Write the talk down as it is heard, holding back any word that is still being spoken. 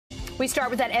We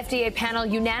start with that FDA panel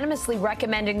unanimously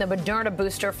recommending the Moderna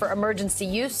booster for emergency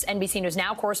use. NBC News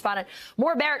Now correspondent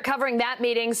Maura Barrett covering that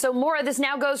meeting. So, Maura, this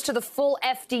now goes to the full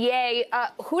FDA.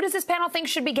 Who does this panel think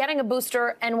should be getting a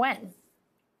booster and when?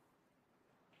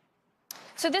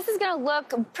 So this is going to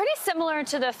look pretty similar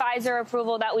to the Pfizer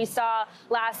approval that we saw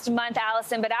last month,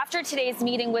 Allison. But after today's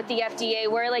meeting with the FDA,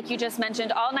 where, like you just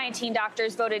mentioned, all 19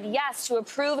 doctors voted yes to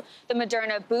approve the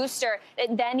Moderna booster,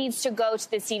 it then needs to go to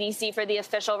the CDC for the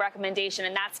official recommendation.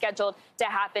 And that's scheduled to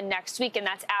happen next week. And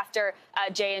that's after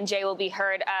J&J will be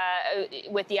heard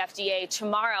with the FDA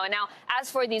tomorrow. And now,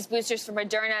 as for these boosters for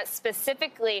Moderna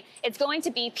specifically, it's going to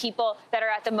be people that are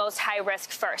at the most high risk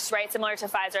first, right? Similar to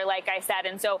Pfizer, like I said.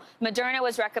 And so Moderna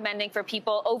was recommending for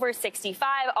people over 65,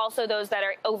 also those that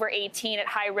are over 18 at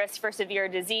high risk for severe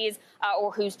disease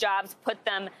or whose jobs put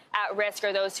them at risk,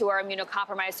 or those who are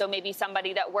immunocompromised. So maybe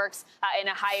somebody that works in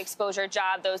a high exposure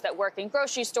job, those that work in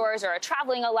grocery stores or are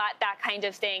traveling a lot, that kind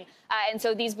of thing. And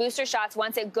so these booster shots,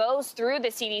 once it goes through the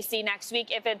CDC next week,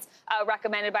 if it's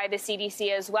recommended by the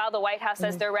CDC as well, the White House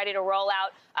says they're ready to roll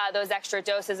out those extra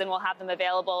doses, and we'll have them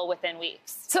available within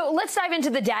weeks. So let's dive into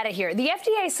the data here. The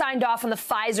FDA signed off on the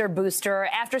Pfizer booster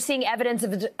after seeing evidence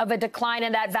of a decline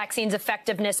in that vaccine's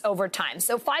effectiveness over time.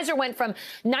 So Pfizer went from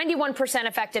 91%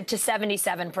 effective to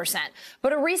 77%.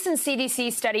 But a recent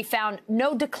CDC study found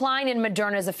no decline in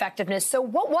Moderna's effectiveness. So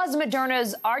what was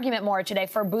Moderna's argument more today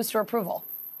for booster approval?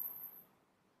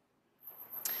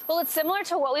 Well, it's similar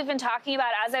to what we've been talking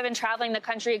about as I've been traveling the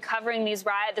country covering this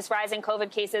rise in COVID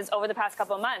cases over the past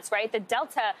couple of months, right? The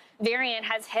Delta variant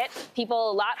has hit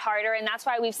people a lot harder, and that's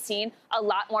why we've seen a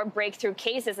lot more breakthrough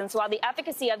cases. And so while the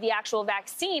efficacy of the actual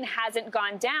vaccine hasn't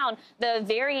gone down, the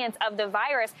variants of the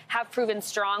virus have proven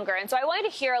stronger. And so I wanted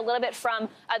to hear a little bit from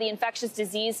the infectious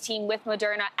disease team with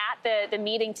Moderna at the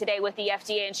meeting today with the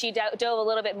FDA, and she dove a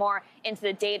little bit more into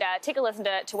the data. Take a listen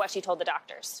to what she told the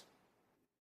doctors.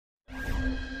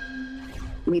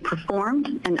 We performed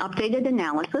an updated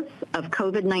analysis of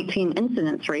COVID-19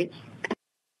 incidence rates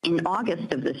in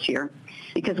August of this year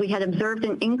because we had observed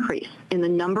an increase in the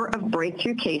number of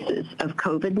breakthrough cases of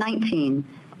COVID-19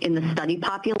 in the study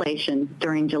population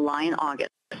during July and August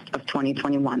of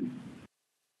 2021.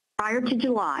 Prior to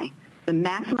July, the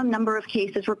maximum number of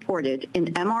cases reported in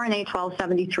mRNA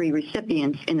 1273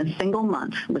 recipients in a single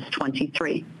month was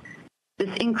 23.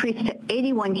 This increased to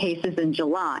 81 cases in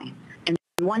July,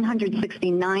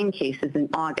 169 cases in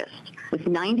August, with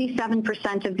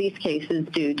 97% of these cases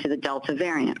due to the Delta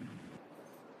variant.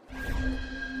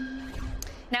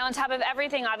 Now, on top of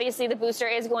everything, obviously, the booster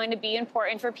is going to be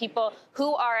important for people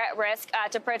who are at risk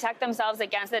to protect themselves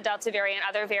against the Delta variant,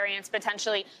 other variants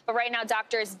potentially. But right now,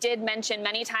 doctors did mention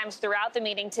many times throughout the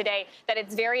meeting today that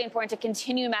it's very important to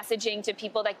continue messaging to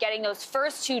people that getting those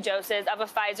first 2 doses of a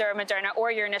Pfizer or Moderna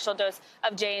or your initial dose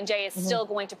of J&J is still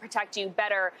going to protect you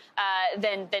better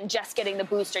than just getting the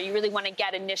booster. You really want to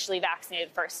get initially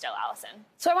vaccinated first still, Allison.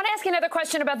 So I want to ask you another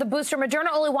question about the booster.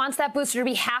 Moderna only wants that booster to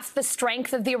be half the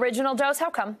strength of the original dose. How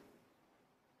come?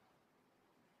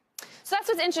 So that's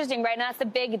what's interesting, right? And that's the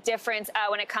big difference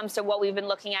when it comes to what we've been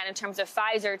looking at in terms of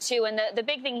Pfizer, too. And the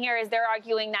big thing here is they're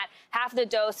arguing that half the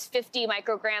dose, 50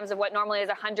 micrograms of what normally is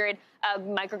 100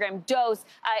 microgram dose,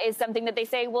 is something that they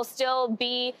say will still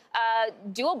be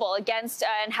doable against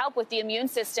and help with the immune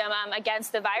system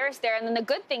against the virus there. And then the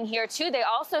good thing here, too, they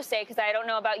also say, because I don't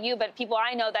know about you, but people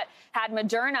I know that had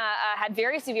Moderna had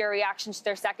very severe reactions to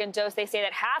their second dose. They say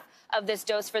that half of this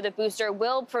dose for the booster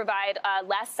will provide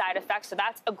less side effects. So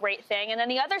that's a great thing. And then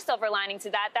the other silver lining to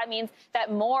that means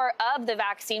that more of the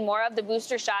vaccine, more of the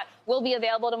booster shot will be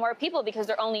available to more people because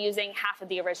they're only using half of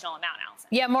the original amount, Allison.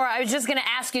 Yeah, Maura, I was just going to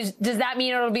ask you, does that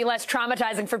mean it'll be less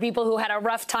traumatizing for people who had a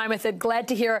rough time with it? Glad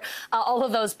to hear all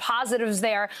of those positives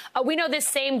there. We know this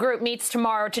same group meets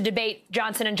tomorrow to debate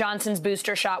Johnson & Johnson's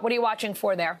booster shot. What are you watching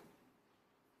for there?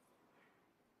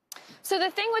 So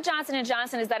the thing with Johnson &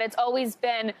 Johnson is that it's always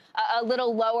been a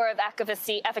little lower of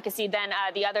efficacy than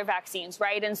the other vaccines,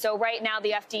 right? And so right now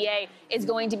the FDA is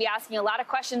going to be asking a lot of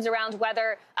questions around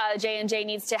whether J&J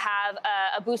needs to have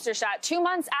a booster shot 2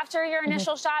 months after your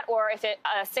initial shot, or if a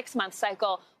 6-month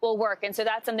cycle will work. And so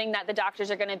that's something that the doctors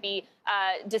are going to be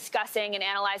discussing and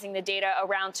analyzing the data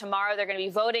around tomorrow. They're going to be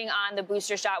voting on the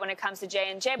booster shot when it comes to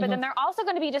J&J, but then they're also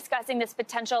going to be discussing this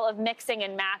potential of mixing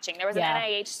and matching. There was an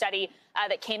NIH study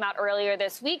that came out earlier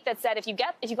this week that said if you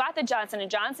got the Johnson &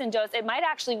 Johnson dose, it might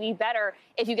actually be better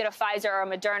if you get a Pfizer or a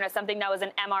Moderna, something that was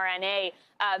an mRNA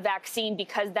vaccine,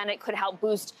 because then it could help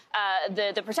boost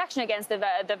the protection against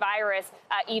the virus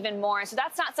even more. So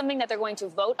that's not something that they're going to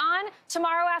vote on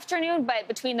tomorrow afternoon, but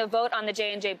between the vote on the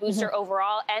J&J booster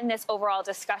overall and this overall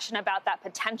discussion about that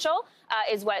potential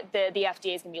is what the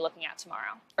FDA is going to be looking at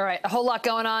tomorrow. All right. A whole lot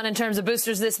going on in terms of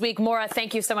boosters this week. Maura,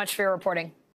 thank you so much for your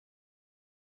reporting.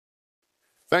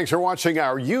 Thanks for watching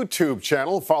our YouTube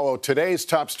channel. Follow today's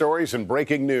top stories and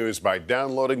breaking news by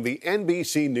downloading the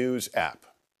NBC News app.